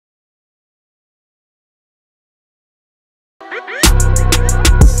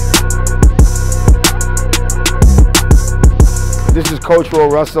Coach Will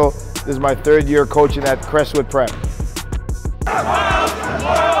Russell. This is my 3rd year coaching at Crestwood Prep.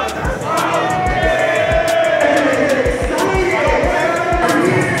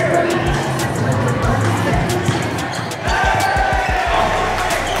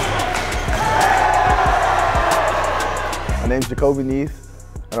 My name's Jacoby Neath,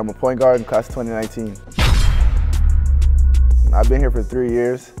 and I'm a point guard in class 2019. I've been here for 3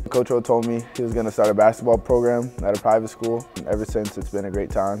 years. Coach O told me he was going to start a basketball program at a private school, and ever since it's been a great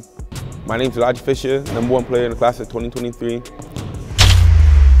time. My name's Elijah Fisher, #1 player in the class of 2023.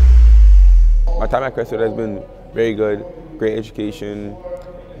 My time at Crestwood has been very good. Great education,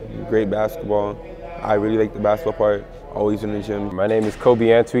 great basketball. I really like the basketball part, always in the gym. My name is Kobe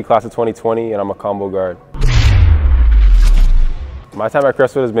Antwi, class of 2020, and I'm a combo guard. My time at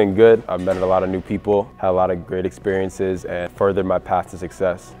Crestwood has been good. I've met a lot of new people, had a lot of great experiences, and furthered my path to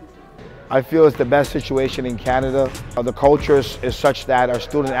success. I feel it's the best situation in Canada. The culture is such that our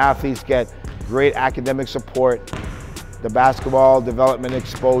student athletes get great academic support, the basketball development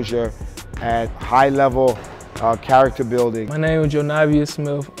exposure, and high-level character building. My name is Jonavia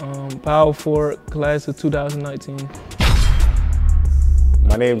Smith, power forward, class of 2019.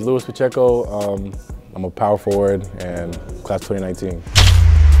 My name is Luis Pacheco. I'm a power forward and class 2019.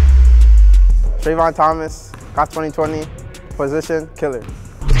 Rovonn Thomas, class 2020, position killer.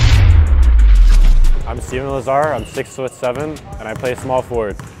 I'm Steven Lazar, I'm 6'7", and I play small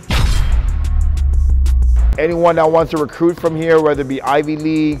forward. Anyone that wants to recruit from here, whether it be Ivy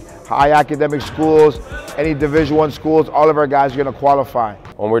League, high academic schools, any Division I schools, all of our guys are going to qualify.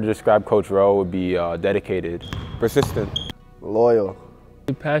 One word to describe Coach Rowe would be dedicated. Persistent. Loyal.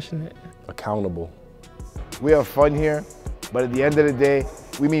 Passionate. Accountable. We have fun here, but at the end of the day,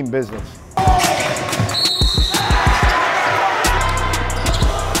 we mean business.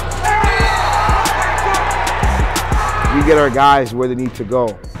 We get our guys where they need to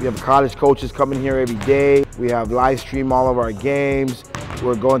go. We have college coaches coming here every day. We have live stream all of our games.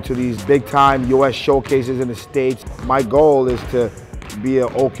 We're going to these big time US showcases in the States. My goal is to be an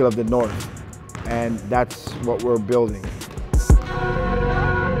Oak Hill of the North, and that's what we're building.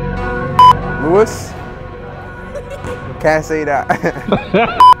 Lewis? Can't say that.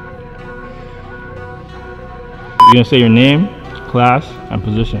 You're gonna say your name, class, and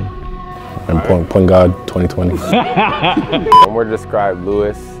position. I'm point guard 2020. One word to describe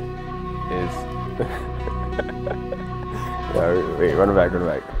Lewis is... yeah, wait, run it back.